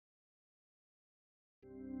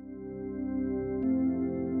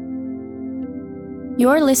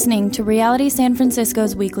You're listening to Reality San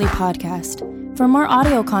Francisco's weekly podcast. For more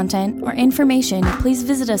audio content or information, please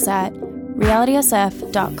visit us at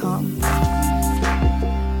realitysf.com.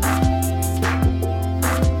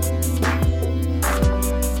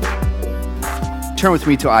 Turn with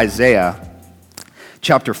me to Isaiah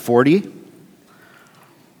chapter 40.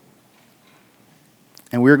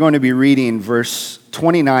 And we're going to be reading verse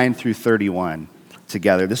 29 through 31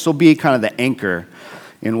 together. This will be kind of the anchor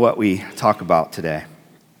in what we talk about today.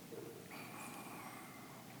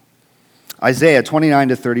 Isaiah 29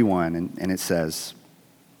 to 31, and it says,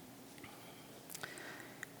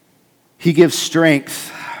 He gives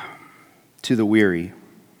strength to the weary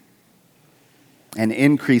and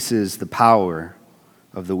increases the power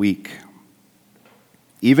of the weak.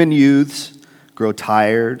 Even youths grow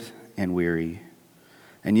tired and weary,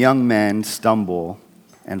 and young men stumble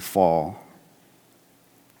and fall.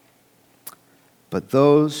 But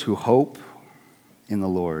those who hope in the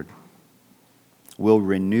Lord will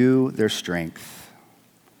renew their strength.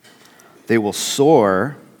 They will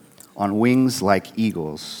soar on wings like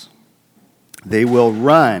eagles. They will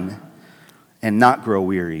run and not grow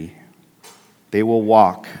weary. They will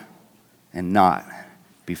walk and not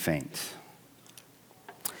be faint.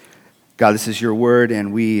 God, this is your word,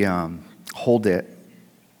 and we hold it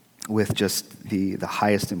with just the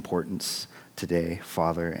highest importance today,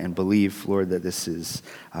 Father, and believe, Lord, that this is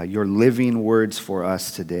your living words for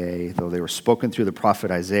us today. Though they were spoken through the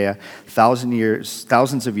prophet Isaiah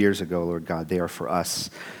thousands of years ago, Lord God, they are for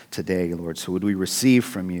us today, Lord. So would we receive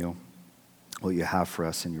from you what you have for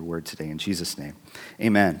us in your word today? In Jesus' name,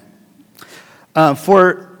 amen.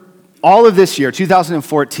 For all of this year,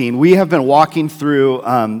 2014, we have been walking through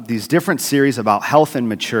these different series about health and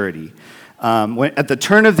maturity. At the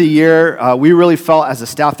turn of the year, we really felt as a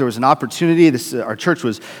staff there was an opportunity. Our church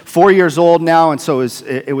was 4 years old now, and so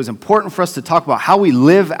it was important for us to talk about how we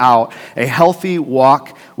live out a healthy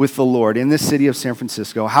walk with the Lord in this city of San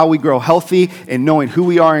Francisco, how we grow healthy in knowing who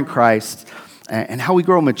we are in Christ, and how we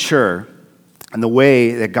grow mature and the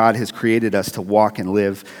way that God has created us to walk and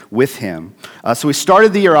live with Him. So we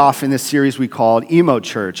started the year off in this series we called Emo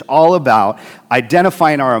Church, all about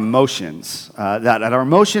identifying our emotions. That our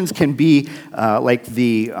emotions can be like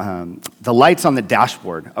the lights on the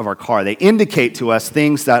dashboard of our car. They indicate to us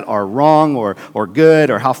things that are wrong or good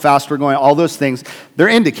or how fast we're going. All those things, they're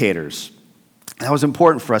indicators. That was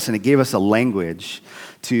important for us, and it gave us a language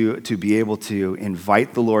to be able to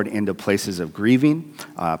invite the Lord into places of grieving,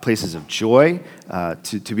 places of joy,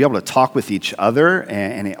 to be able to talk with each other,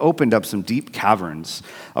 and it opened up some deep caverns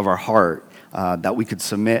of our heart that we could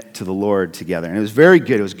submit to the Lord together. And it was very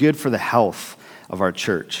good. It was good for the health of our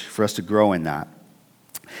church, for us to grow in that.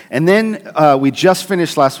 And then we just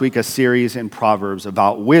finished last week a series in Proverbs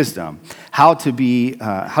about wisdom, how to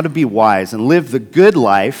be wise and live the good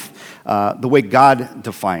life the way God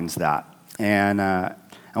defines that. And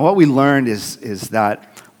what we learned is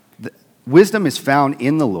that wisdom is found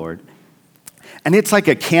in the Lord, and it's like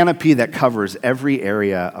a canopy that covers every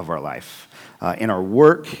area of our life. In our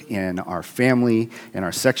work, in our family, in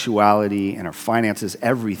our sexuality, in our finances,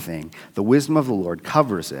 everything. The wisdom of the Lord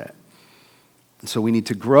covers it. And so we need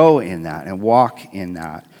to grow in that and walk in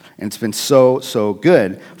that. And it's been so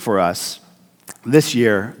good for us this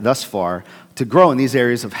year, thus far, to grow in these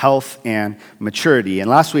areas of health and maturity. And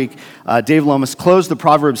last week, Dave Lomas closed the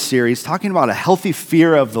Proverbs series talking about a healthy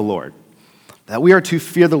fear of the Lord, that we are to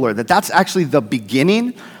fear the Lord, that's actually the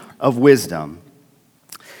beginning of wisdom.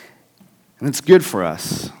 And it's good for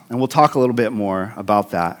us, and we'll talk a little bit more about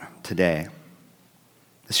that today.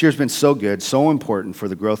 This year's been so good, so important for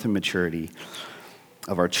the growth and maturity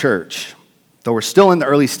of our church. Though we're still in the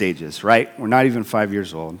early stages, right? We're not even 5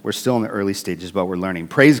 years old. We're still in the early stages, but we're learning.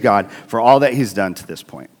 Praise God for all that He's done to this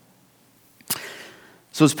point.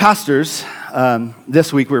 So as pastors,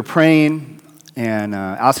 this week we're praying and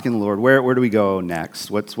asking the Lord, where do we go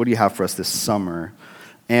next? What do you have for us this summer?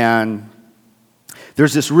 And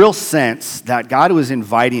there's this real sense that God was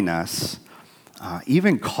inviting us,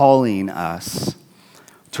 even calling us,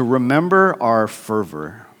 to remember our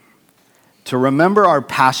fervor, to remember our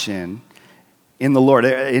passion in the Lord.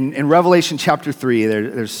 In Revelation chapter 3,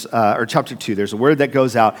 or chapter 2, there's a word that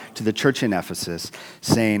goes out to the church in Ephesus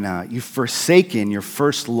saying, you've forsaken your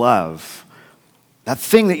first love. That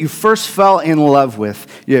thing that you first fell in love with,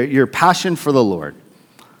 your passion for the Lord.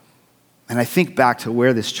 And I think back to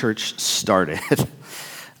where this church started.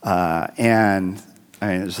 And I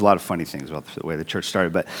mean, there's a lot of funny things about the way the church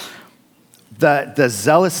started, but the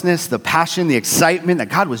zealousness, the passion, the excitement that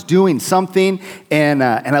God was doing something. And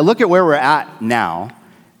I look at where we're at now,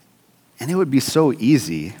 and it would be so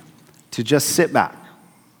easy to just sit back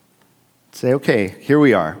Say, okay, here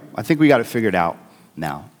we are. I think we got it figured out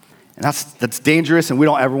now. And that's dangerous, and we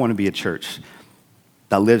don't ever want to be a church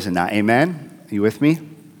that lives in that. Amen? Are you with me?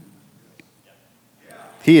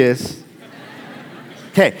 He is.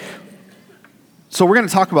 Okay. So we're going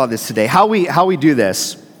to talk about this today. How we do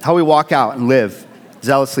this, how we walk out and live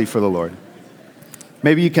zealously for the Lord.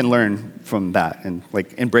 Maybe you can learn from that and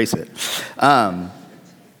embrace it.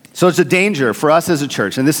 So it's a danger for us as a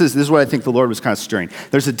church, and this is what I think the Lord was kind of stirring.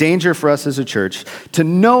 There's a danger for us as a church to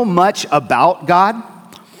know much about God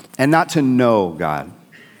and not to know God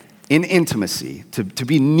in intimacy, to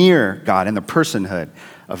be near God in the personhood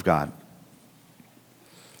of God.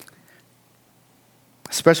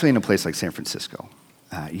 Especially in a place like San Francisco.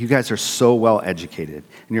 You guys are so well educated,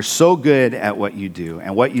 and you're so good at what you do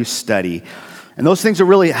and what you study, and those things are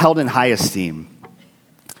really held in high esteem.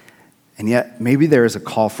 And yet, maybe there is a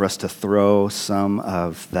call for us to throw some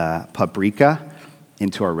of the paprika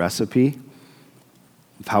into our recipe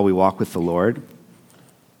of how we walk with the Lord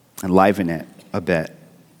and liven it a bit.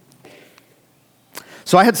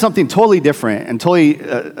 So I had something totally different and totally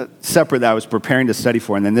separate that I was preparing to study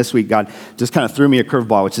for. And then this week, God just kind of threw me a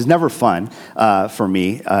curveball, which is never fun for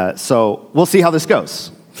me. So we'll see how this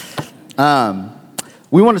goes.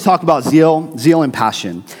 We want to talk about zeal and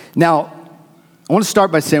passion. Now, I want to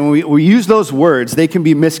start by saying when we use those words, they can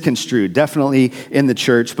be misconstrued, definitely in the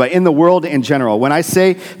church, but in the world in general. When I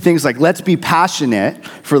say things like, let's be passionate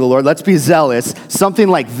for the Lord, let's be zealous, something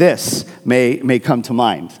like this may come to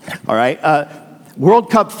mind, all right? World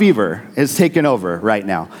Cup fever is taken over right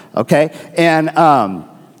now, okay? And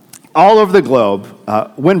all over the globe,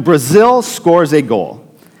 when Brazil scores a goal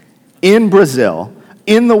in Brazil,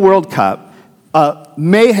 in the World Cup,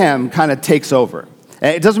 mayhem kind of takes over.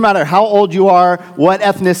 It doesn't matter how old you are, what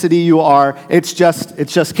ethnicity you are, it's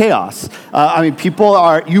just chaos.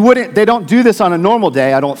 They don't do this on a normal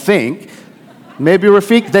day, I don't think. Maybe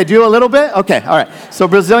Rafiq, they do a little bit? Okay, all right. So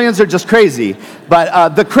Brazilians are just crazy.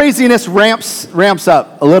 But the craziness ramps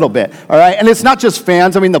up a little bit, all right? And it's not just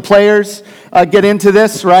fans. I mean, the players get into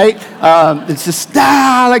this, right? It's just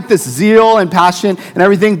like this zeal and passion and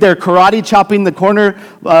everything. They're karate chopping the corner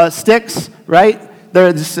sticks, right?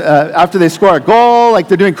 They're just, after they score a goal,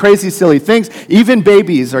 they're doing crazy, silly things. Even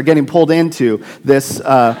babies are getting pulled into this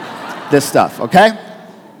stuff, okay?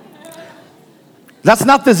 That's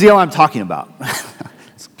not the zeal I'm talking about.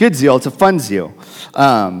 It's good zeal. It's a fun zeal.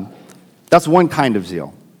 That's one kind of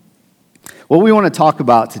zeal. What we want to talk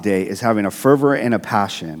about today is having a fervor and a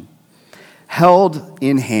passion held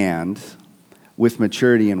in hand with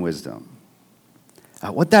maturity and wisdom.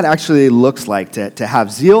 What that actually looks like to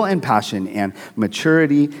have zeal and passion and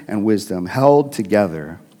maturity and wisdom held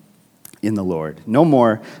together in the Lord. No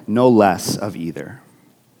more, no less of either.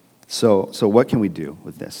 So what can we do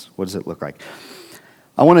with this? What does it look like?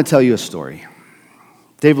 I want to tell you a story.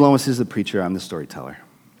 Dave Lomas is the preacher. I'm the storyteller.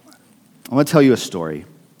 I want to tell you a story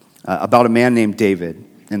about a man named David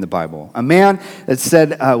in the Bible. A man that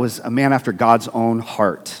said was a man after God's own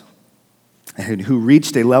heart, and who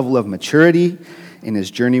reached a level of maturity in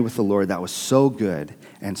his journey with the Lord that was so good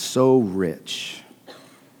and so rich.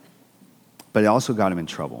 But it also got him in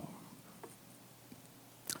trouble.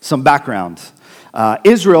 Some background.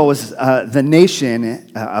 Israel was the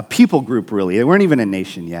nation, a people group really. They weren't even a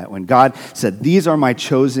nation yet when God said, "These are my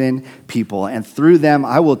chosen people, and through them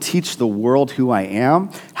I will teach the world who I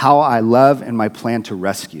am, how I love, and my plan to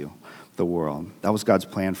rescue the world." That was God's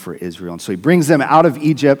plan for Israel. And so he brings them out of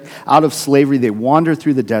Egypt, out of slavery. They wander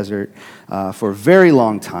through the desert for a very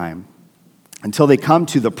long time until they come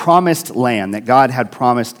to the promised land that God had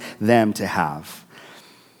promised them to have.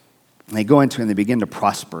 And they go into it and they begin to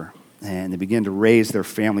prosper. And they begin to raise their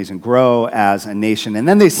families and grow as a nation. And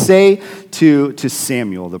then they say to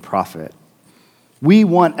Samuel, the prophet, "We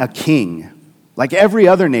want a king. Like every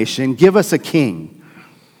other nation, give us a king."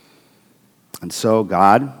 And so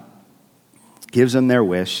God gives them their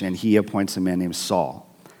wish, and he appoints a man named Saul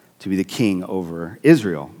to be the king over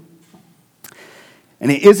Israel.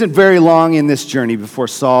 And it isn't very long in this journey before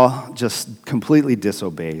Saul just completely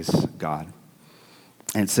disobeys God.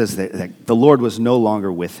 And it says that the Lord was no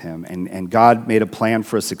longer with him, and God made a plan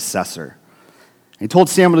for a successor. And he told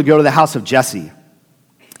Samuel to go to the house of Jesse.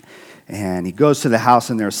 And he goes to the house,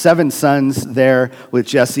 and there are 7 sons there with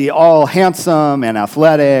Jesse, all handsome and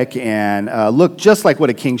athletic and look just like what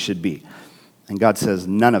a king should be. And God says,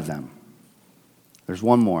 none of them. There's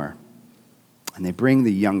one more. And they bring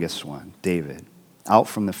the youngest one, David, out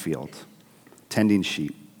from the field, tending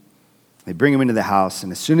sheep. They bring him into the house,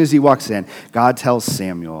 and as soon as he walks in, God tells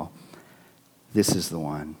Samuel, "This is the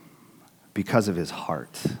one, because of his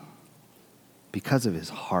heart. Because of his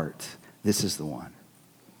heart, this is the one."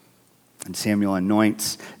 And Samuel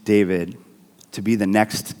anoints David to be the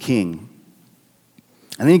next king.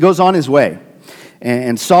 And then he goes on his way.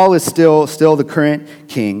 And Saul is still the current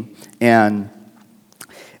king. And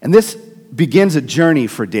this begins a journey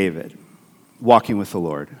for David, walking with the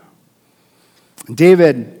Lord.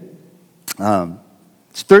 David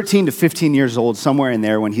is 13 to 15 years old, somewhere in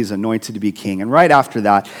there, when he's anointed to be king. And right after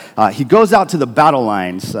that, he goes out to the battle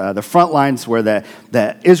lines, the front lines where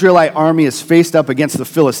the Israelite army is faced up against the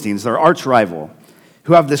Philistines, their arch rival,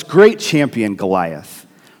 who have this great champion, Goliath.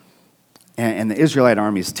 And the Israelite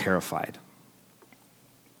army is terrified.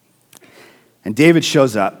 And David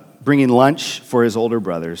shows up, bringing lunch for his older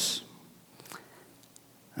brothers.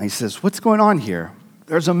 And he says, "What's going on here?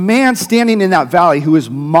 There's a man standing in that valley who is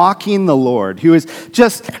mocking the Lord, who is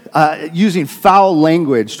just using foul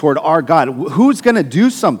language toward our God. Who's going to do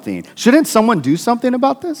something? Shouldn't someone do something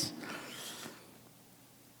about this?"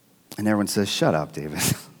 And everyone says, "Shut up, David.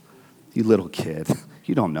 You little kid.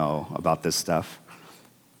 You don't know about this stuff."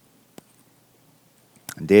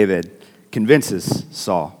 And David convinces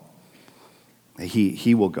Saul that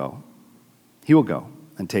he will go. He will go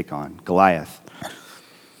and take on Goliath.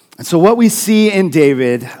 And so what we see in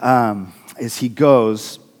David is he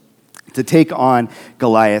goes to take on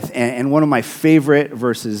Goliath. And one of my favorite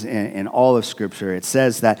verses in all of Scripture, it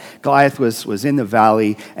says that Goliath was in the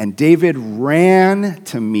valley, and David ran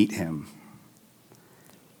to meet him.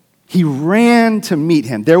 He ran to meet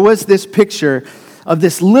him. There was this picture of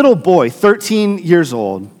this little boy, 13 years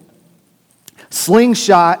old,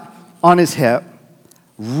 slingshot on his hip,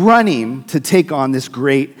 running to take on this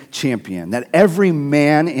great champion that every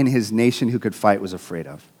man in his nation who could fight was afraid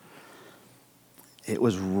of. It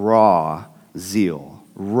was raw zeal,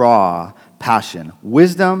 raw passion.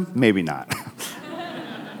 Wisdom, maybe not.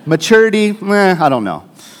 Maturity, I don't know.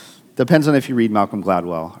 Depends on if you read Malcolm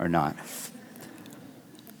Gladwell or not.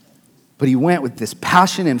 But he went with this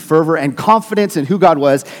passion and fervor and confidence in who God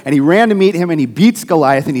was, and he ran to meet him, and he beats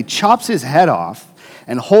Goliath, and he chops his head off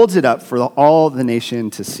and holds it up for all the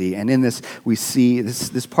nation to see. And in this, we see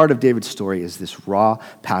this part of David's story is this raw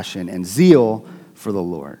passion and zeal for the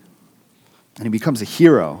Lord. And he becomes a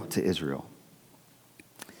hero to Israel.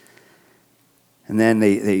 And then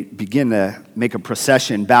they begin to make a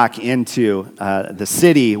procession back into the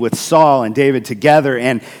city with Saul and David together.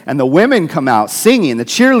 And the women come out singing, the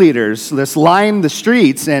cheerleaders, just line the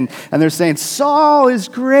streets. And they're saying, "Saul is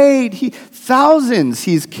great. Thousands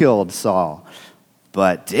he's killed, Saul.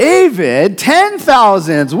 But David,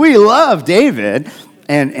 10,000s. We love David."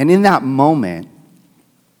 And in that moment,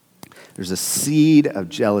 there's a seed of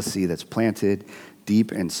jealousy that's planted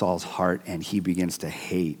deep in Saul's heart, and he begins to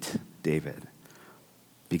hate David.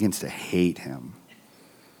 Begins to hate him.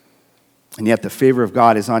 And yet the favor of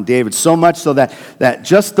God is on David, so much so that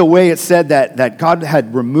just the way it said that God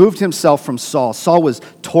had removed himself from Saul, Saul was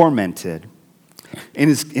tormented. In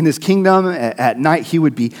his kingdom, at night, he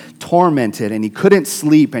would be tormented, and he couldn't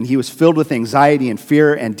sleep, and he was filled with anxiety and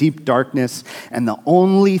fear and deep darkness. And the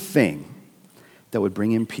only thing that would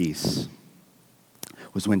bring him peace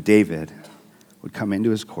was when David would come into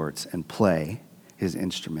his courts and play his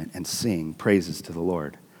instrument and sing praises to the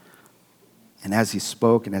Lord. And as he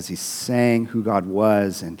spoke and as he sang who God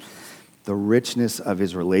was and the richness of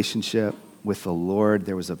his relationship with the Lord,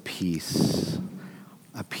 there was a peace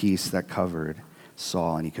that covered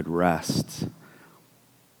Saul, and he could rest.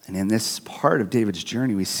 And in this part of David's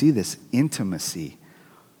journey, we see this intimacy,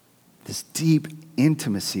 this deep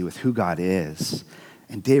intimacy with who God is,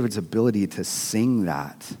 and David's ability to sing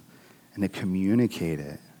that and to communicate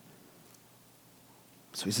it.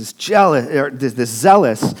 So he's this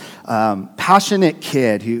zealous, passionate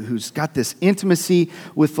kid who's got this intimacy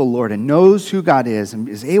with the Lord and knows who God is and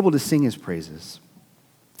is able to sing his praises.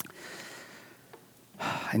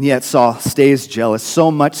 And yet Saul stays jealous, so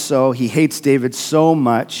much so, he hates David so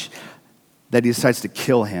much that he decides to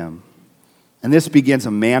kill him. And this begins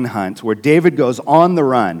a manhunt where David goes on the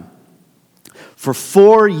run. For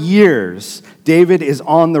 4 years, David is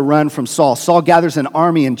on the run from Saul. Saul gathers an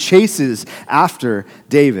army and chases after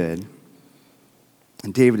David.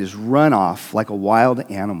 And David is run off like a wild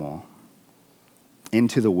animal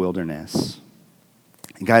into the wilderness.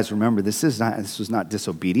 And guys, remember, this was not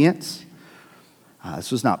disobedience.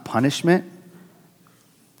 This was not punishment.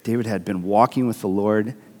 David had been walking with the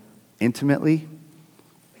Lord intimately,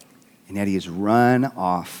 and yet he is run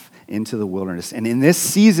off into the wilderness. And in this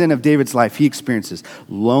season of David's life, he experiences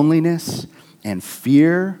loneliness and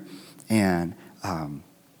fear and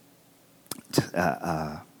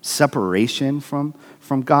separation from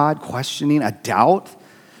God, questioning, a doubt.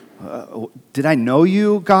 Did I know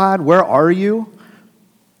you, God? Where are you?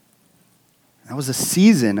 That was a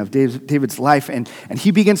season of David's life, and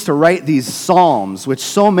he begins to write these psalms, which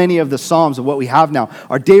so many of the psalms of what we have now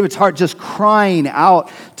are David's heart just crying out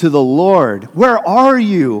to the Lord. Where are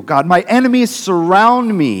you, God? My enemies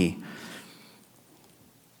surround me.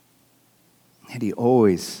 And he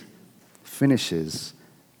always finishes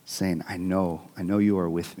saying, I know you are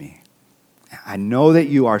with me. I know that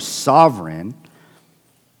you are sovereign.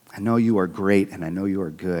 I know you are great, and I know you are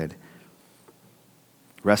good.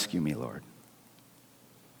 Rescue me, Lord.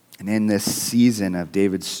 And in this season of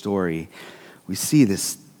David's story, we see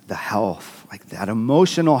the health, like that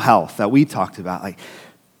emotional health that we talked about. Like,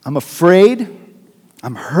 I'm afraid,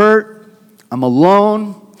 I'm hurt, I'm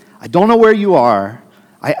alone, I don't know where you are.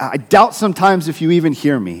 I doubt sometimes if you even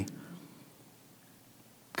hear me.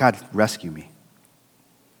 God, rescue me.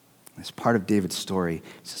 As part of David's story,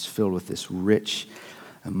 it's just filled with this rich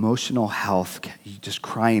emotional health, just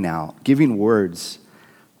crying out, giving words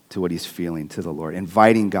to what he's feeling to the Lord,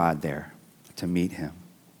 inviting God there to meet him.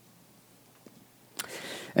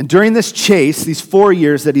 And during this chase, these 4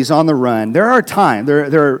 years that he's on the run, there are times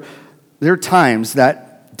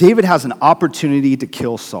that David has an opportunity to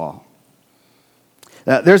kill Saul.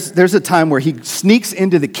 There's a time where he sneaks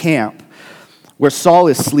into the camp where Saul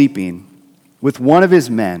is sleeping with one of his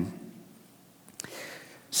men.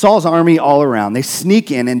 Saul's army all around. They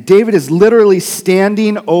sneak in, and David is literally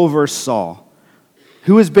standing over Saul,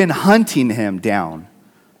 who has been hunting him down,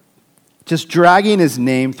 just dragging his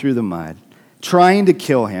name through the mud, trying to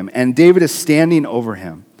kill him, and David is standing over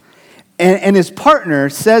him. And his partner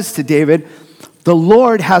says to David, the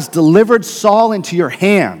Lord has delivered Saul into your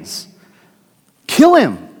hands. Kill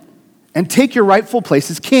him and take your rightful place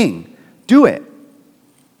as king. Do it.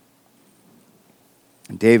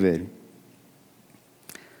 And David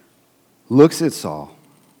looks at Saul.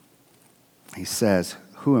 He says,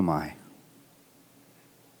 who am I?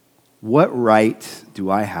 What right do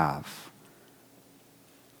I have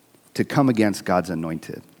to come against God's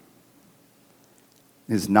anointed?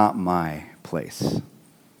 It is not my place. And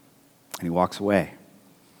he walks away.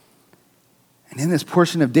 And in this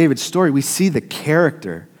portion of David's story, we see the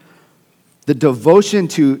character, the devotion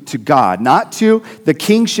to God, not to the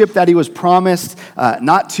kingship that he was promised,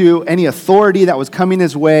 not to any authority that was coming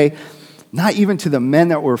his way, not even to the men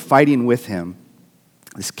that were fighting with him.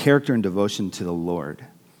 This character and devotion to the Lord.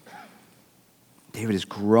 David is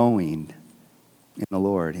growing in the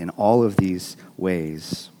Lord in all of these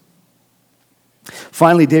ways.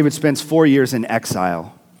 Finally, David spends 4 years in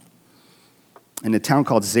exile in a town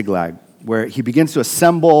called Ziklag, where he begins to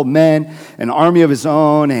assemble men, an army of his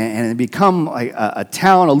own, and become a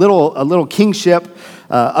town, a little kingship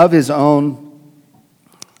of his own,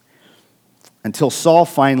 until Saul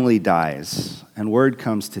finally dies, and word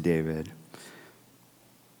comes to David.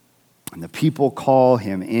 And the people call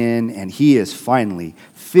him in, and he is finally,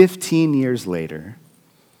 15 years later,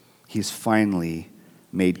 he's finally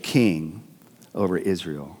made king over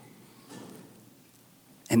Israel.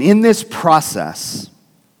 And in this process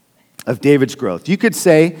of David's growth, you could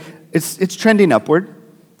say it's trending upward.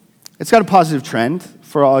 It's got a positive trend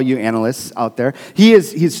for all you analysts out there. He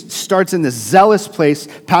starts in this zealous place,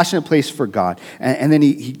 passionate place for God. And then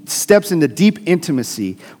he steps into deep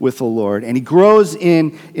intimacy with the Lord. And he grows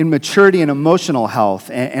in maturity and emotional health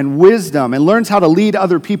and wisdom and learns how to lead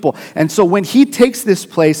other people. And so when he takes this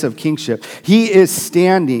place of kingship, he is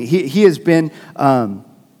standing, he has been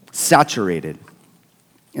saturated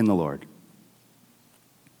in the Lord.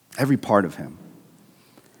 Every part of him.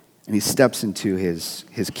 And he steps into his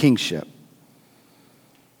kingship.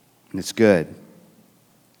 And it's good.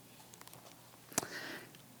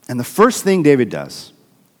 And the first thing David does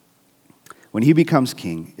when he becomes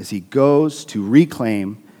king is he goes to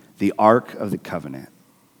reclaim the Ark of the Covenant.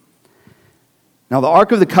 Now, the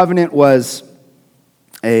Ark of the Covenant was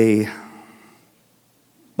a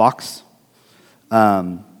box.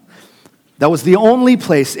 That was the only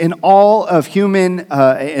place in all of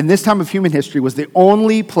in this time of human history, was the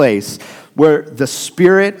only place where the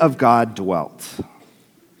Spirit of God dwelt.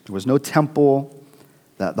 There was no temple.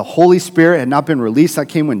 The Holy Spirit had not been released. That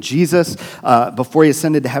came when Jesus, before he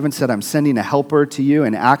ascended to heaven, said, I'm sending a helper to you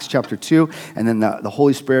in Acts chapter 2. And then the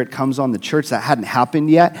Holy Spirit comes on the church. That hadn't happened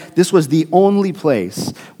yet. This was the only place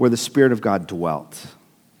where the Spirit of God dwelt.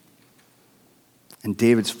 And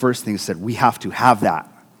David's first thing said, we have to have that.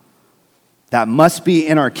 That must be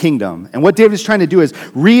in our kingdom. And what David's trying to do is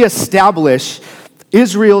reestablish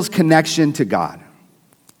Israel's connection to God,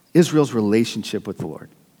 Israel's relationship with the Lord.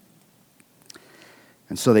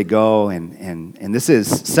 And so they go, and this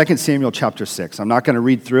is 2 Samuel chapter 6. I'm not going to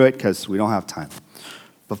read through it because we don't have time,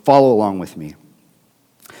 but follow along with me.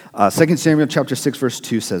 2 Samuel chapter 6, verse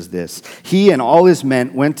 2 says this: He and all his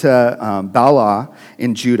men went to Baalah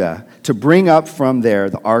in Judah to bring up from there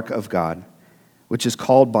the ark of God, which is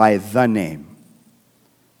called by the name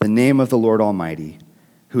of the Lord Almighty,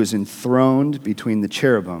 who is enthroned between the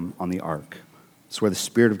cherubim on the ark. It's where the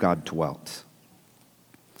Spirit of God dwelt.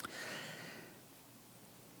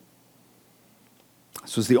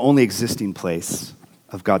 This was the only existing place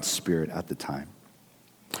of God's Spirit at the time.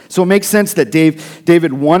 So it makes sense that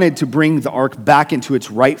David wanted to bring the ark back into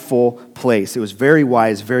its rightful place. It was very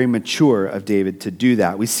wise, very mature of David to do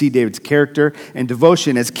that. We see David's character and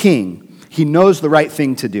devotion as king. He knows the right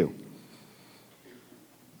thing to do.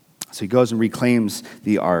 So he goes and reclaims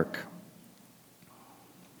the ark.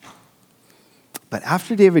 But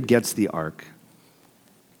after David gets the ark,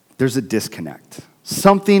 there's a disconnect.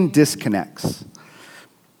 Something disconnects.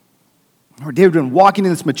 Or David had been walking in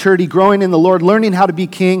this maturity, growing in the Lord, learning how to be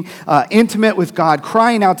king, intimate with God,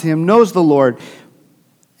 crying out to him, knows the Lord,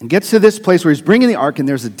 and gets to this place where he's bringing the ark and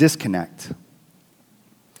there's a disconnect.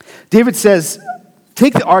 David says,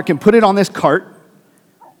 take the ark and put it on this cart,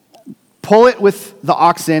 pull it with the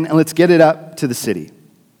oxen, and let's get it up to the city,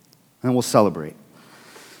 and we'll celebrate.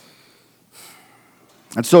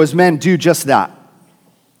 And so his men do just that.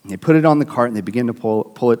 They put it on the cart and they begin to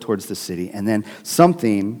pull it towards the city, and then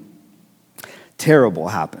something terrible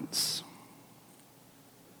happens.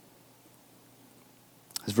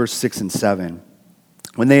 It's verse 6 and 7.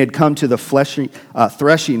 When they had come to the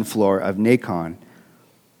threshing floor of Nacon,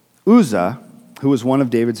 Uzzah, who was one of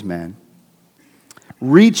David's men,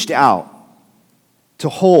 reached out to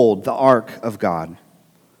hold the ark of God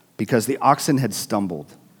because the oxen had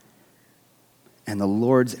stumbled, and the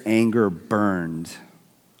Lord's anger burned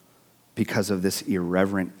because of this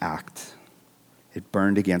irreverent act. It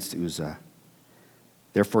burned against Uzzah.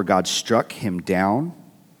 Therefore, God struck him down,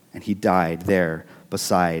 and he died there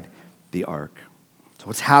beside the ark. So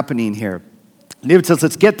what's happening here? David says,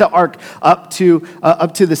 let's get the ark up to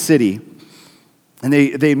the city. And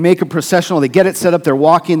they make a processional. They get it set up. They're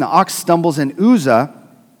walking. The ox stumbles, and Uzzah,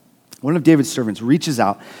 one of David's servants, reaches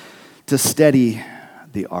out to steady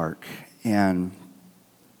the ark. And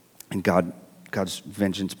God's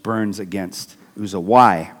vengeance burns against Uzzah.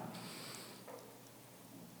 Why?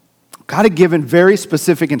 God had given very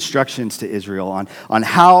specific instructions to Israel on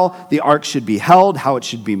how the ark should be held, how it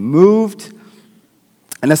should be moved.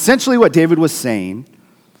 And essentially what David was saying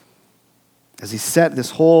as he set this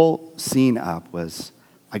whole scene up was,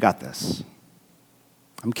 I got this.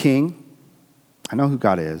 I'm king. I know who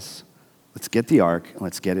God is. Let's get the ark and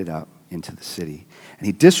let's get it up into the city. And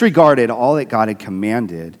he disregarded all that God had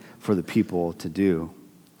commanded for the people to do.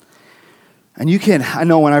 And I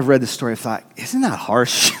know when I've read this story, I thought, isn't that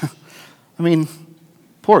harsh? I mean,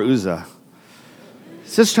 poor Uzzah.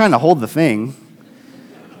 He's just trying to hold the thing.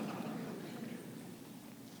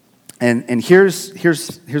 And here's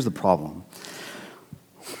the problem.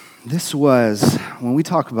 This was, when we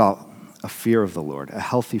talk about a fear of the Lord, a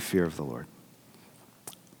healthy fear of the Lord,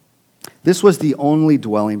 this was the only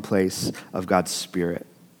dwelling place of God's Spirit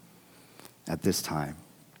at this time.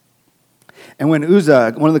 And when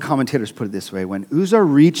Uzzah, one of the commentators put it this way, when Uzzah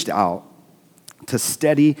reached out to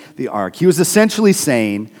steady the ark, he was essentially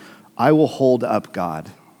saying, I will hold up God.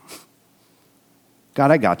 God,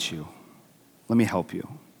 I got you. Let me help you.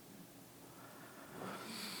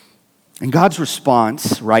 And God's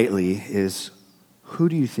response, rightly, is, who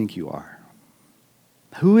do you think you are?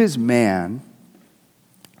 Who is man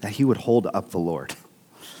that he would hold up the Lord?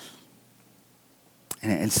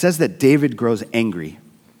 And it says that David grows angry.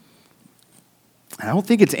 And I don't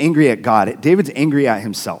think it's angry at God. David's angry at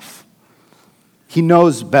himself. He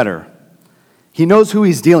knows better. He knows who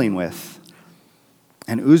he's dealing with.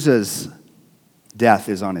 And Uzzah's death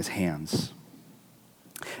is on his hands.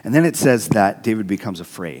 And then it says that David becomes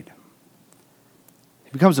afraid.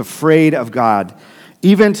 He becomes afraid of God,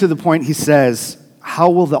 even to the point he says, how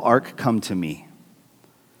will the ark come to me?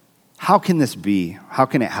 How can this be? How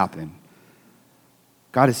can it happen?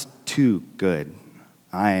 God is too good.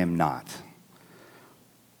 I am not.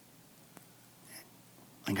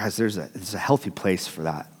 And guys, there's a healthy place for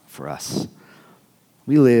that for us.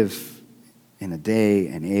 We live in a day,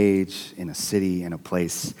 an age, in a city, in a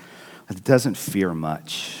place that doesn't fear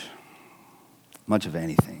much of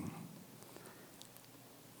anything,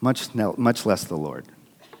 much less the Lord.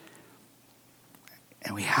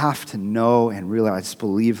 And we have to know and realize,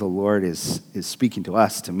 believe the Lord is speaking to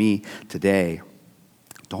us, to me today.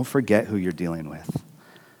 Don't forget who you're dealing with.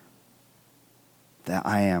 That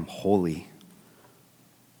I am holy.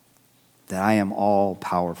 That I am all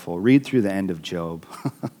powerful. Read through the end of Job,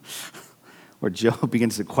 where Job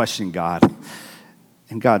begins to question God.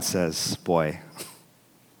 And God says, boy,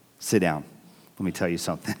 sit down. Let me tell you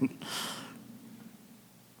something.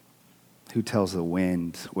 Who tells the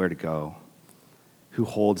wind where to go? Who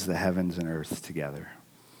holds the heavens and earth together?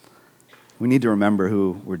 We need to remember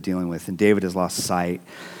who we're dealing with. And David has lost sight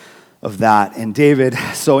of that. And David,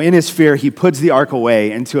 so in his fear, he puts the ark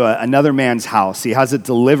away into another man's house. He has it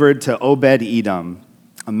delivered to Obed-Edom,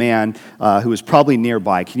 a man who was probably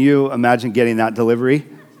nearby. Can you imagine getting that delivery?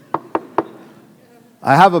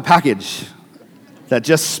 I have a package that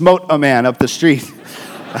just smote a man up the street.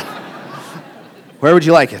 Where would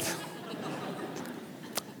you like it?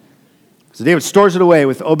 So David stores it away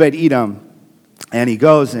with Obed-Edom, and he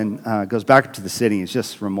goes back to the city. He's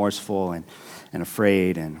just remorseful and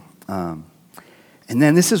afraid, and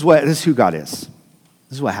then this is who God is. This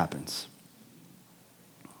is what happens.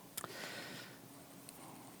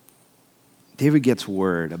 David gets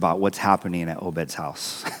word about what's happening at Obed's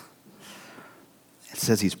house. It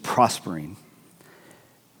says he's prospering.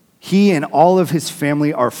 He and all of his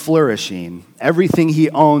family are flourishing. Everything he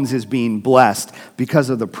owns is being blessed because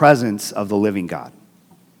of the presence of the living God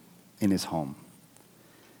in his home.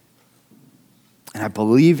 And I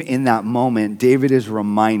believe in that moment, David is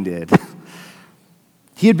reminded.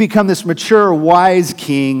 He had become this mature, wise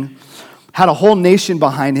king, had a whole nation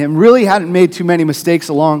behind him, really hadn't made too many mistakes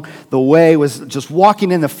along the way, was just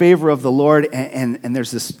walking in the favor of the Lord, and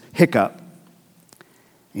there's this hiccup.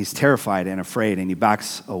 He's terrified and afraid, and he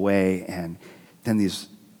backs away, and then these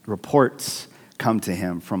reports come to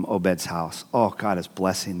him from Obed's house. Oh, God is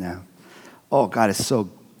blessing them. Oh, God is so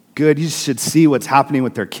good. You should see what's happening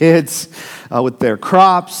with their kids, with their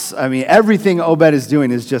crops. I mean, everything Obed is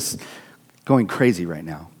doing is just going crazy right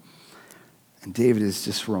now. And David is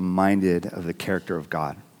just reminded of the character of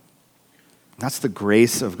God. That's the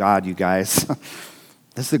grace of God, you guys.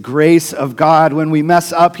 That's the grace of God. When we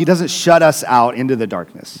mess up, he doesn't shut us out into the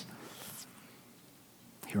darkness.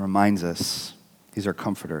 He reminds us. He's our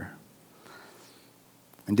comforter.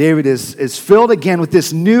 And David is filled again with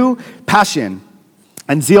this new passion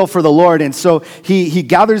and zeal for the Lord. And so he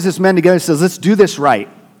gathers his men together and says, let's do this right.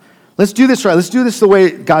 Let's do this right. Let's do this the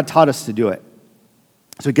way God taught us to do it.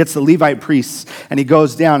 So he gets the Levite priests, and he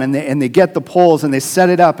goes down, and they get the poles, and they set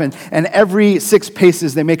it up, and every 6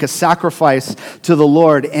 paces they make a sacrifice to the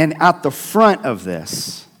Lord. And at the front of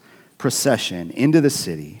this procession into the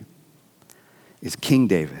city is King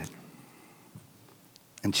David.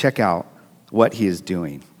 And check out what he is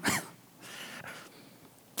doing.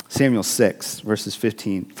 Samuel 6, verses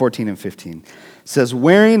 14 and 15 says,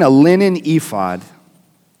 wearing a linen ephod,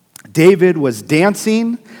 David was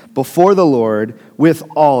dancing before the Lord with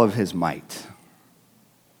all of his might,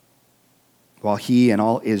 while he and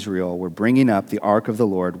all Israel were bringing up the ark of the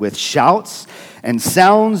Lord with shouts and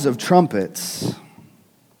sounds of trumpets.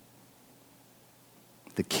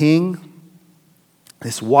 The king,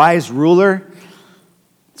 this wise ruler,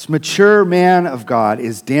 this mature man of God,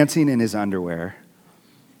 is dancing in his underwear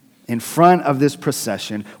in front of this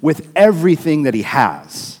procession with everything that he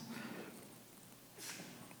has.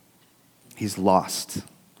 He's lost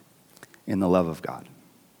in the love of God.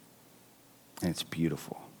 And it's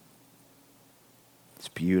beautiful. It's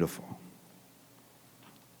beautiful.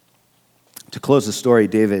 To close the story,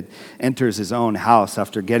 David enters his own house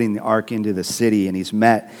after getting the ark into the city, and he's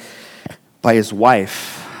met by his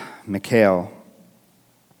wife, Michal,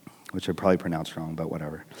 which I probably pronounced wrong, but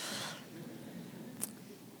whatever,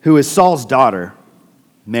 who is Saul's daughter,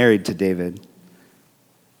 married to David.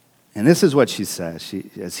 And this is what she says.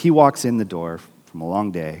 As he walks in the door from a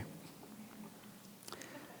long day,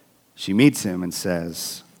 she meets him and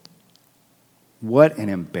says, what an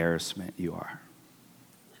embarrassment you are.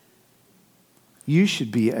 You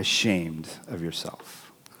should be ashamed of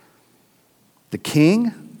yourself. The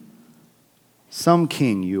king, some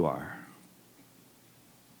king you are.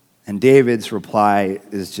 And David's reply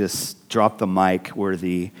is just drop the mic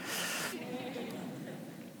worthy.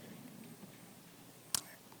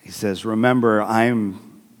 He says, remember,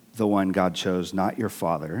 I'm the one God chose, not your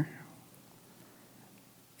father,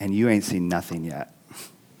 and you ain't seen nothing yet.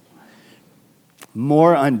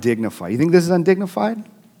 More undignified. You think this is undignified?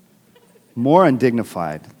 More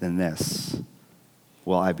undignified than this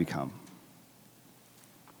will I become.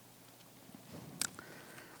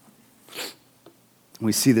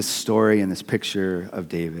 We see this story and this picture of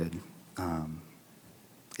David.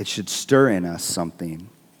 It should stir in us something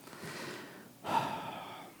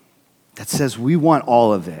that says we want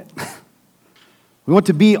all of it. We want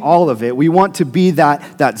to be all of it. We want to be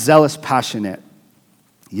that zealous, passionate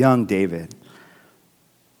young David.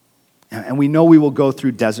 And we know we will go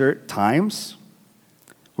through desert times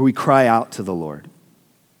where we cry out to the Lord.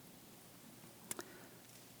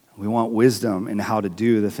 We want wisdom in how to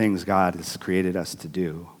do the things God has created us to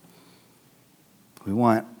do. We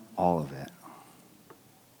want all of it.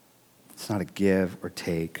 It's not a give or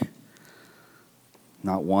take,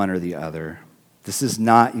 not one or the other. This is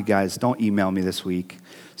not, you guys, don't email me this week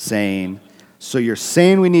saying, so you're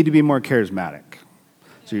saying we need to be more charismatic.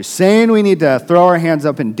 So you're saying we need to throw our hands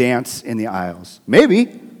up and dance in the aisles.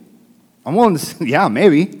 Maybe. I'm willing to say, yeah,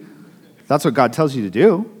 maybe. That's what God tells you to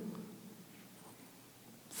do.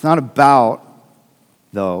 It's not about,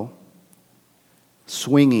 though,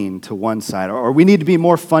 swinging to one side, or we need to be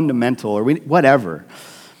more fundamental, or whatever.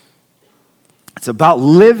 It's about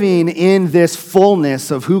living in this fullness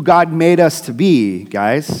of who God made us to be,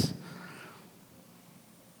 guys.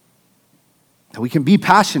 That we can be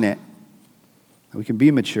passionate, that we can be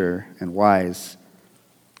mature and wise,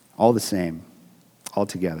 all the same, all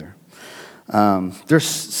together. There's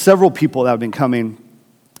several people that have been coming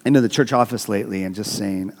into the church office lately and just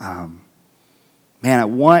saying, man, I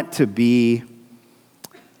want to be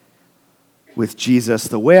with Jesus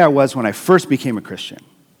the way I was when I first became a Christian.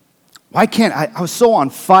 Why can't I was so on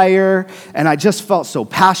fire, and I just felt so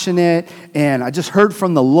passionate, and I just heard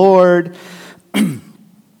from the Lord.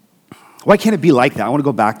 Why can't it be like that? I want to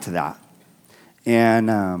go back to that. And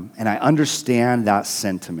I understand that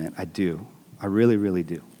sentiment. I do. I really, really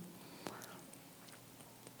do.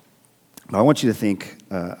 But I want you to think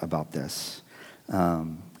about this.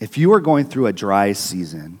 If you are going through a dry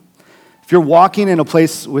season, if you're walking in a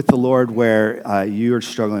place with the Lord where you're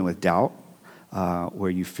struggling with doubt, where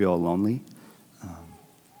you feel lonely,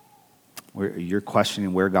 where you're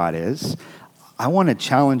questioning where God is, I want to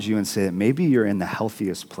challenge you and say that maybe you're in the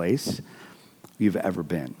healthiest place you've ever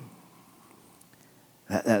been.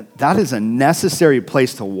 That is a necessary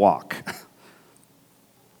place to walk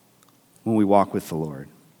when we walk with the Lord.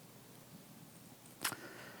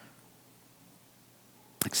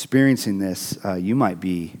 Experiencing this, you might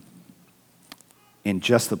be in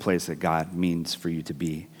just the place that God means for you to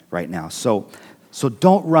be right now. So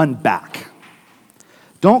don't run back.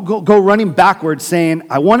 Don't go running backwards saying,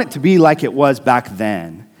 I want it to be like it was back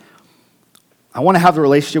then. I want to have the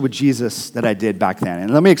relationship with Jesus that I did back then.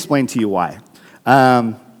 And let me explain to you why.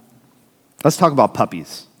 Let's talk about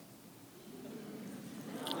puppies.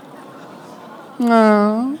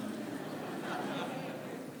 No.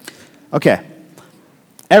 Okay.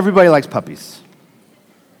 Everybody likes puppies.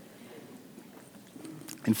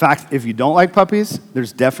 In fact, if you don't like puppies,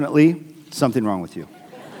 there's definitely something wrong with you.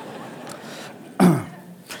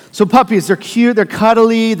 So puppies, they're cute, they're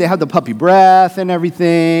cuddly, they have the puppy breath and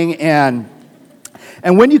everything. And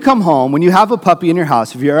when you come home, when you have a puppy in your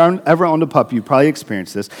house, if you ever owned a puppy, you probably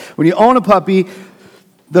experienced this. When you own a puppy,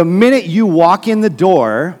 the minute you walk in the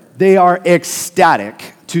door, they are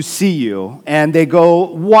ecstatic to see you. And they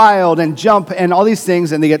go wild and jump and all these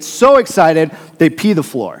things, and they get so excited, they pee the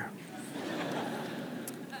floor.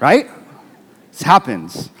 Right? This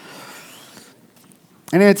happens.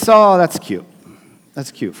 And it's, oh, that's cute. That's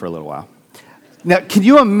cute for a little while. Now, can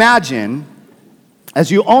you imagine, as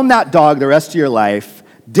you own that dog the rest of your life,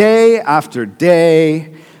 day after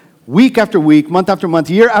day, week after week, month after month,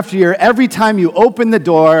 year after year, every time you open the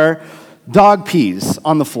door, dog pees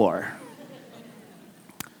on the floor.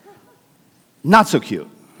 Not so cute.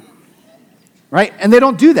 Right? And they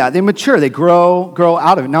don't do that. They mature. They grow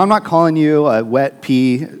out of it. Now, I'm not calling you a wet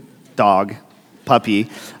pee dog, puppy,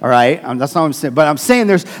 all right? That's not what I'm saying. But I'm saying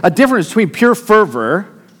there's a difference between pure fervor,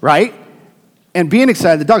 right, and being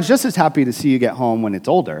excited. The dog's just as happy to see you get home when it's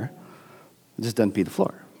older. It just doesn't pee the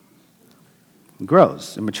floor. It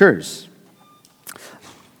grows. It matures.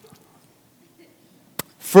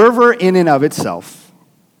 Fervor in and of itself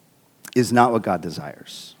is not what God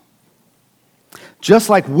desires. Just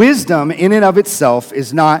like wisdom in and of itself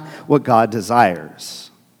is not what God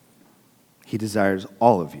desires. He desires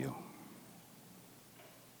all of you.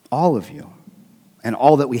 All of you. And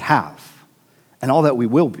all that we have. And all that we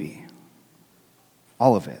will be.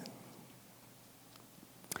 All of it.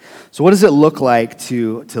 So what does it look like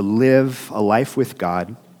to live a life with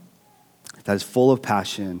God that is full of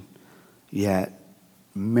passion, yet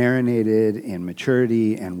marinated in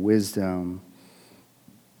maturity and wisdom,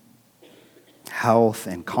 health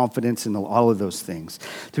and confidence in all of those things?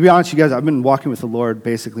 To be honest, you guys, I've been walking with the Lord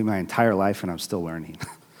basically my entire life, and I'm still learning.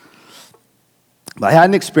 But I had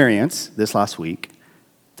an experience this last week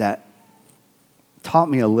that taught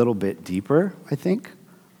me a little bit deeper, I think,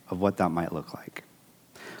 of what that might look like.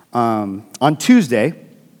 On Tuesday,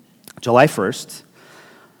 July 1st,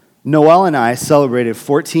 Noelle and I celebrated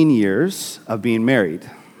 14 years of being married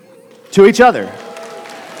to each other.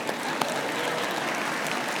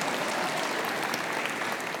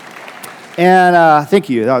 And thank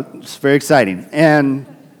you. That was very exciting. And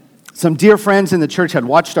some dear friends in the church had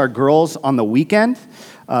watched our girls on the weekend.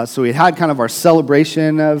 So we had kind of our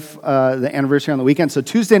celebration of the anniversary on the weekend. So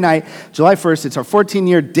Tuesday night, July 1st, it's our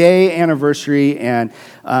 14-year day anniversary. And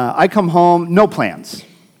I come home, no plans.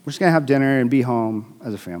 We're just going to have dinner and be home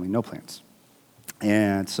as a family, no plans.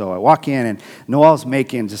 And so I walk in, and Noelle's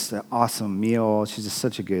making just an awesome meal. She's just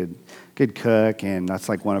such a good cook, and that's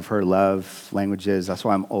like one of her love languages. That's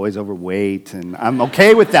why I'm always overweight, and I'm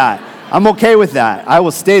okay with that. I'm okay with that. I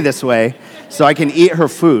will stay this way so I can eat her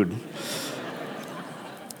food.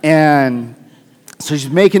 And so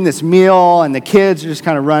she's making this meal, and the kids are just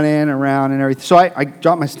kind of running around and everything. So I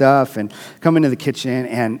drop my stuff and come into the kitchen,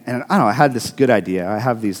 and I don't know, I had this good idea. I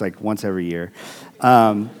have these like once every year.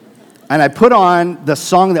 And I put on the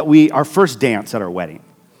song that our first dance at our wedding.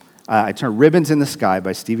 I turned Ribbons in the Sky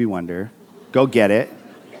by Stevie Wonder. Go get it.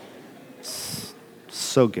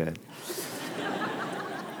 So good.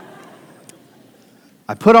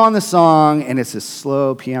 I put on the song, and it's this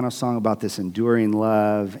slow piano song about this enduring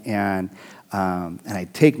love. And I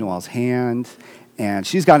take Noelle's hand, and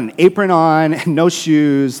she's got an apron on and no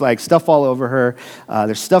shoes, like stuff all over her.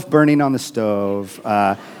 There's stuff burning on the stove.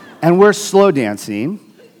 And we're slow dancing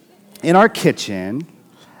in our kitchen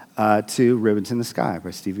to Ribbons in the Sky by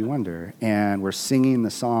Stevie Wonder. And we're singing the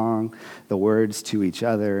song, the words to each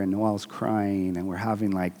other, and Noelle's crying, and we're having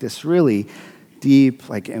like this really deep,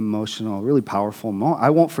 like emotional, really powerful moment. I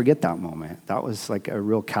won't forget that moment. That was like a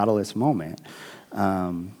real catalyst moment.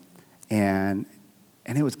 And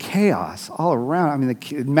it was chaos all around. I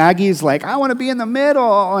mean, Maggie's like, I want to be in the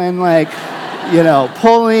middle, and like,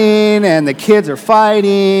 pulling, and the kids are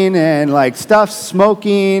fighting, and like stuff's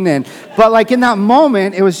smoking, but like in that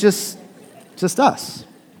moment, it was just us.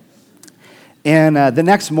 And the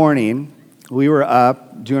next morning, we were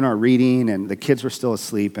up doing our reading, and the kids were still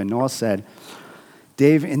asleep, and Noelle said,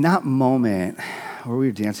 Dave, in that moment where we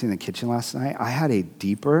were dancing in the kitchen last night, I had a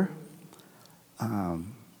deeper,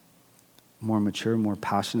 more mature, more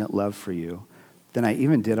passionate love for you than I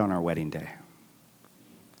even did on our wedding day.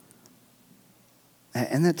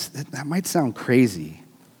 And that might sound crazy,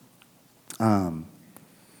 but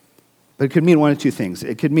it could mean one of two things.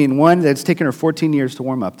 It could mean, one, that it's taken her 14 years to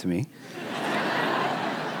warm up to me.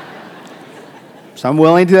 So I'm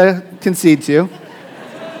willing to concede to.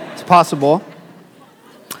 It's possible.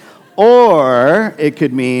 Or it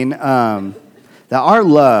could mean that our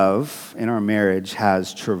love in our marriage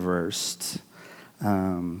has traversed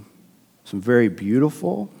some very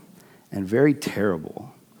beautiful and very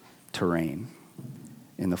terrible terrain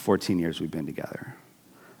in the 14 years we've been together.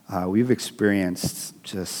 We've experienced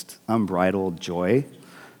just unbridled joy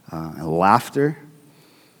and laughter,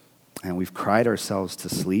 and we've cried ourselves to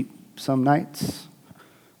sleep some nights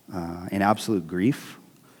in absolute grief.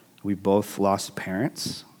 We both lost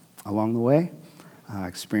parents along the way,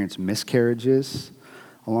 experienced miscarriages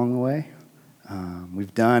along the way.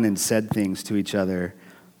 We've done and said things to each other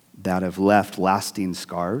that have left lasting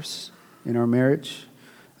scars in our marriage.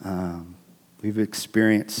 We've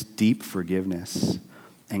experienced deep forgiveness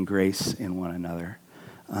and grace in one another.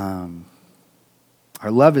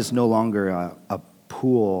 Our love is no longer a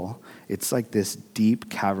pool. It's like this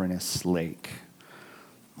deep, cavernous lake.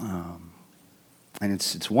 And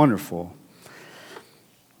it's wonderful.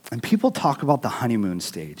 And people talk about the honeymoon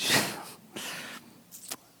stage.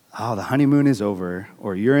 Oh, the honeymoon is over,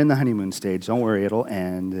 or you're in the honeymoon stage. Don't worry, it'll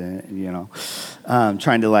end,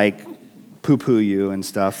 trying to like poo-poo you and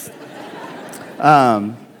stuff.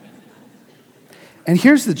 And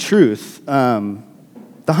here's the truth. The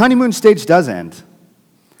honeymoon stage does end.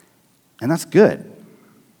 And that's good.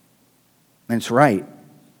 And it's right.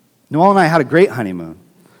 Noelle and I had a great honeymoon.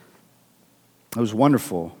 It was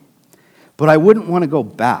wonderful. But I wouldn't want to go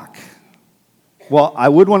back. Well, I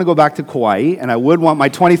would want to go back to Kauai, and I would want my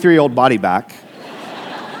 23-year-old body back.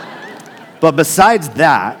 But besides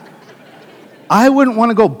that, I wouldn't want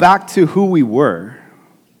to go back to who we were.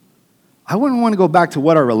 I wouldn't want to go back to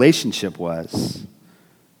what our relationship was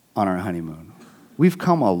on our honeymoon. We've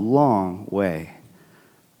come a long way.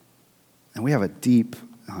 And we have a deep,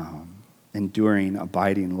 enduring,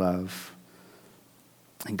 abiding love.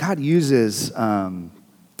 And God uses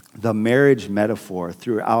the marriage metaphor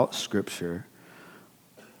throughout Scripture,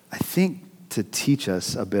 I think, to teach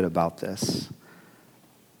us a bit about this.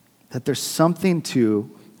 That there's something to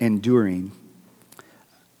enduring.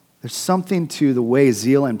 There's something to the way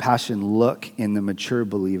zeal and passion look in the mature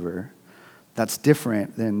believer that's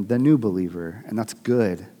different than the new believer, and that's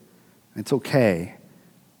good. It's okay.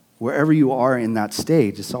 Wherever you are in that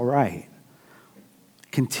stage, it's all right.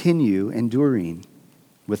 Continue enduring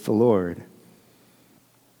with the Lord.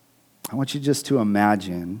 I want you just to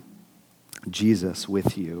imagine Jesus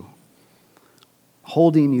with you,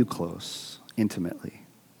 holding you close, intimately.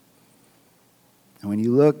 And when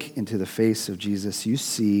you look into the face of Jesus, you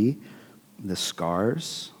see the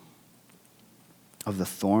scars of the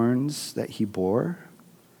thorns that he bore.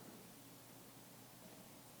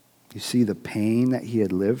 You see the pain that he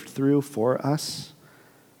had lived through for us,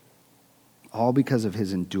 all because of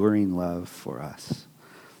his enduring love for us.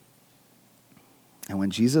 And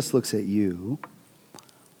when Jesus looks at you,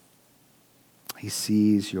 he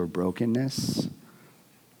sees your brokenness,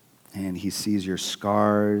 and he sees your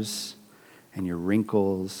scars and your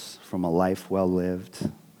wrinkles from a life well lived,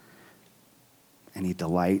 and he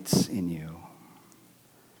delights in you.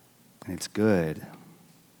 And it's good,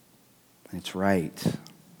 and it's right.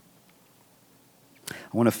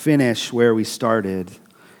 I want to finish where we started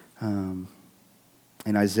in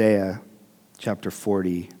Isaiah chapter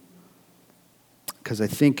 40, because I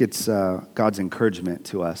think it's God's encouragement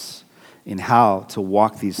to us in how to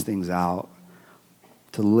walk these things out,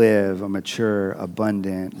 to live a mature,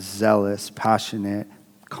 abundant, zealous, passionate,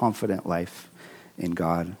 confident life in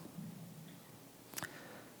God.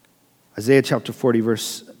 Isaiah chapter 40,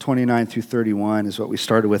 verse 29 through 31 is what we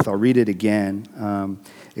started with. I'll read it again.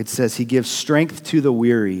 It says, he gives strength to the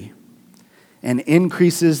weary and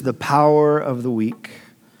increases the power of the weak.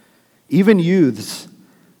 Even youths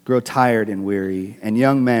grow tired and weary, and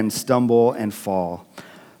young men stumble and fall.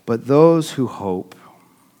 But those who hope,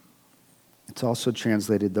 it's also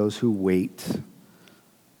translated, those who wait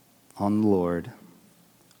on the Lord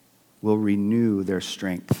will renew their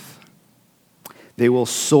strength. They will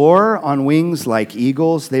soar on wings like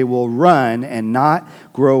eagles. They will run and not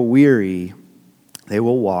grow weary. They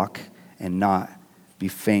will walk and not be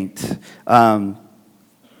faint.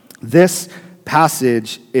 This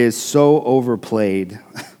passage is so overplayed.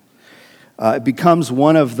 It becomes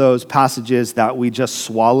one of those passages that we just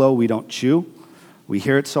swallow, we don't chew. We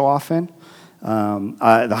hear it so often.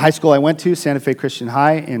 The high school I went to, Santa Fe Christian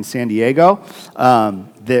High in San Diego,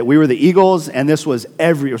 that we were the Eagles, and this was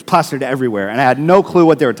it was plastered everywhere, and I had no clue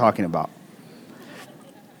what they were talking about.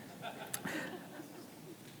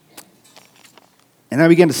 And I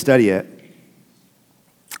began to study it,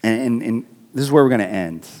 and this is where we're going to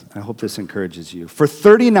end. I hope this encourages you. For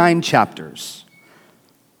 39 chapters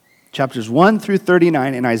 1 through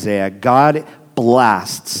 39 in Isaiah, God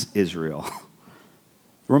blasts Israel.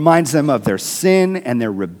 Reminds them of their sin and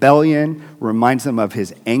their rebellion, reminds them of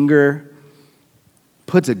his anger,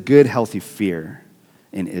 puts a good, healthy fear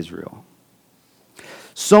in Israel.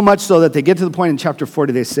 So much so that they get to the point in chapter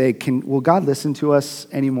 40, they say, will God listen to us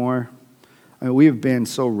anymore? I mean, we've been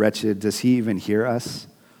so wretched. Does he even hear us?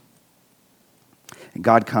 And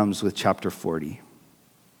God comes with chapter 40.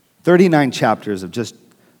 39 chapters of just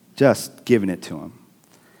giving it to him,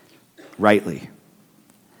 rightly.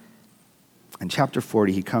 In chapter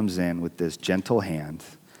 40, he comes in with this gentle hand,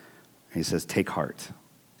 and he says, take heart.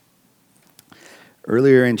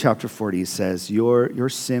 Earlier in chapter 40, he says, your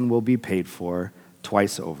sin will be paid for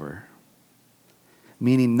twice over.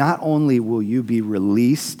 Meaning not only will you be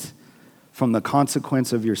released from the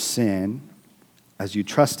consequence of your sin as you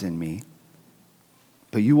trust in me,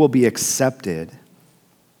 but you will be accepted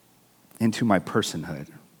into my personhood.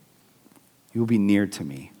 You will be near to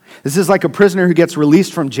me. This is like a prisoner who gets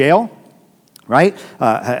released from jail, right?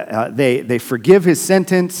 They forgive his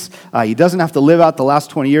sentence. He doesn't have to live out the last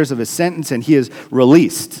 20 years of his sentence, and he is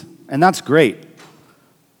released. And that's great.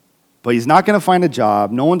 But he's not going to find a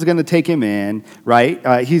job. No one's going to take him in,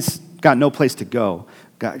 right? He's got no place to go.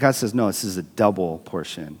 God says, no, this is a double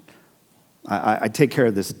portion. I take care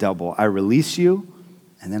of this double. I release you,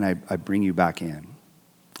 and then I bring you back in.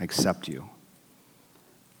 I accept you.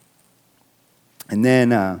 And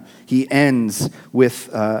then he ends with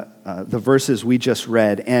the verses we just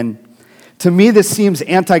read. And to me, this seems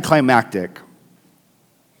anticlimactic.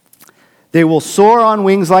 They will soar on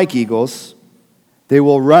wings like eagles. They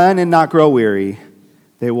will run and not grow weary.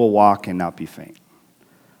 They will walk and not be faint.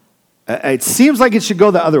 It seems like it should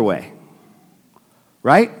go the other way,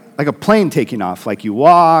 right? Like a plane taking off. Like you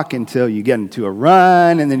walk until you get into a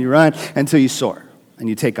run, and then you run until you soar, and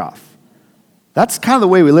you take off. That's kind of the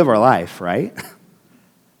way we live our life, right?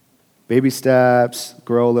 Baby steps,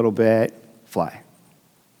 grow a little bit, fly.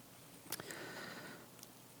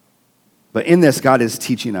 But in this, God is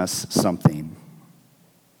teaching us something.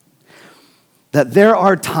 That there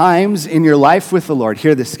are times in your life with the Lord,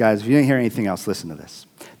 hear this, guys, if you didn't hear anything else, listen to this.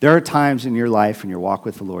 There are times in your life and your walk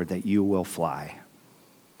with the Lord that you will fly.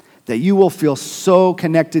 That you will feel so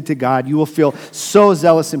connected to God, you will feel so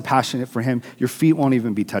zealous and passionate for him, your feet won't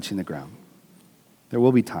even be touching the ground. There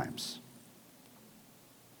will be times.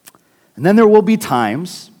 And then there will be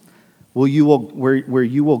times where you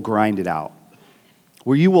will grind it out,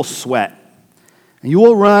 where you will sweat, and you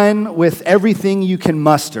will run with everything you can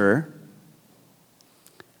muster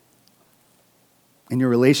in your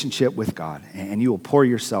relationship with God, and you will pour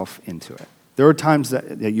yourself into it. There are times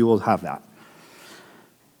that you will have that.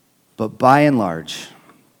 But by and large,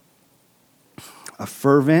 a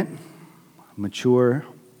fervent, mature,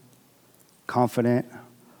 confident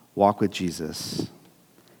walk with Jesus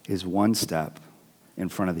is one step in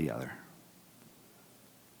front of the other.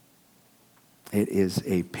 It is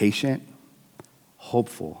a patient,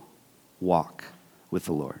 hopeful walk with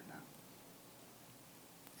the Lord.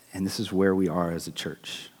 And this is where we are as a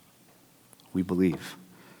church. We believe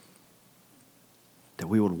that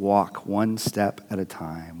we would walk one step at a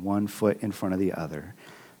time, one foot in front of the other,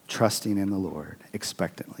 trusting in the Lord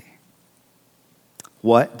expectantly.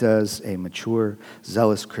 What does a mature,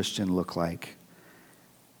 zealous Christian look like?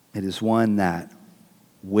 It is one that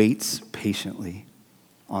waits patiently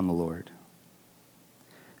on the Lord,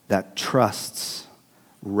 that trusts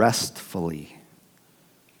restfully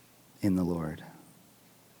in the Lord,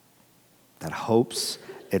 that hopes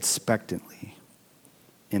expectantly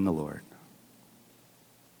in the Lord.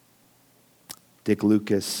 Dick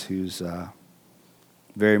Lucas, who's a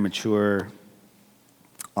very mature,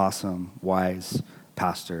 awesome, wise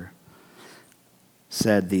pastor,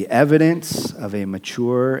 said, "The evidence of a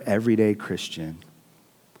mature, everyday Christian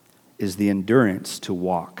is the endurance to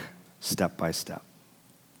walk step by step."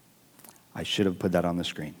 I should have put that on the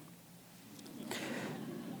screen.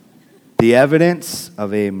 The evidence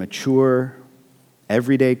of a mature,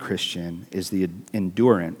 everyday Christian is the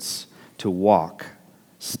endurance to walk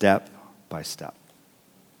step by step.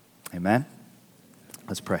 Amen?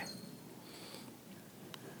 Let's pray.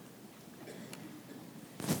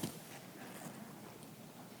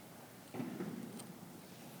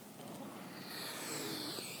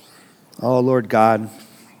 Oh, Lord God,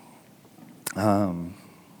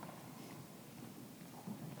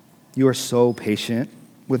 you are so patient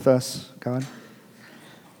with us, God.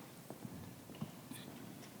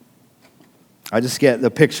 I just get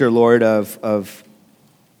the picture, Lord, of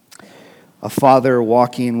a father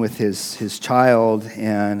walking with his child,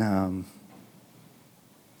 and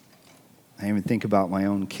I even think about my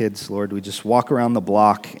own kids, Lord. We just walk around the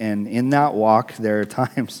block, and in that walk, there are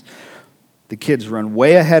times the kids run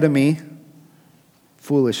way ahead of me,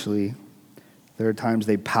 foolishly. There are times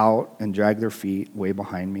they pout and drag their feet way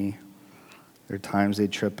behind me. There are times they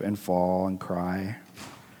trip and fall and cry.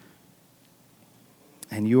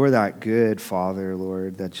 And you are that good Father,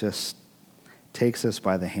 Lord, that just takes us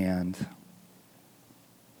by the hand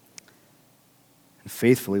and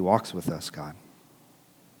faithfully walks with us, God.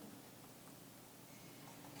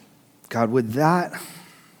 God, would the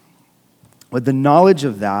knowledge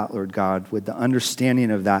of that, Lord God, would the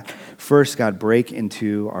understanding of that, first, God, break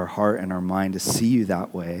into our heart and our mind to see you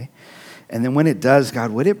that way. And then when it does,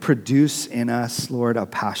 God, would it produce in us, Lord, a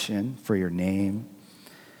passion for your name?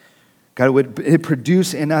 God, would it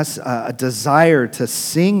produce in us a desire to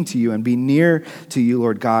sing to you and be near to you,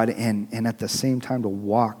 Lord God, and at the same time to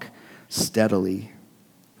walk steadily,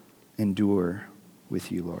 endure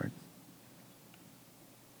with you, Lord.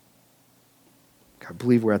 I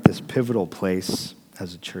believe we're at this pivotal place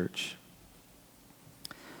as a church.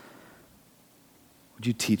 Would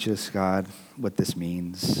you teach us, God, what this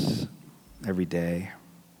means every day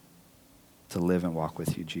to live and walk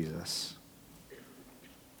with you, Jesus?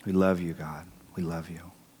 We love you, God. We love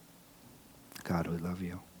you. God, we love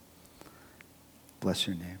you. Bless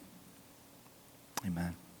your name.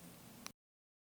 Amen.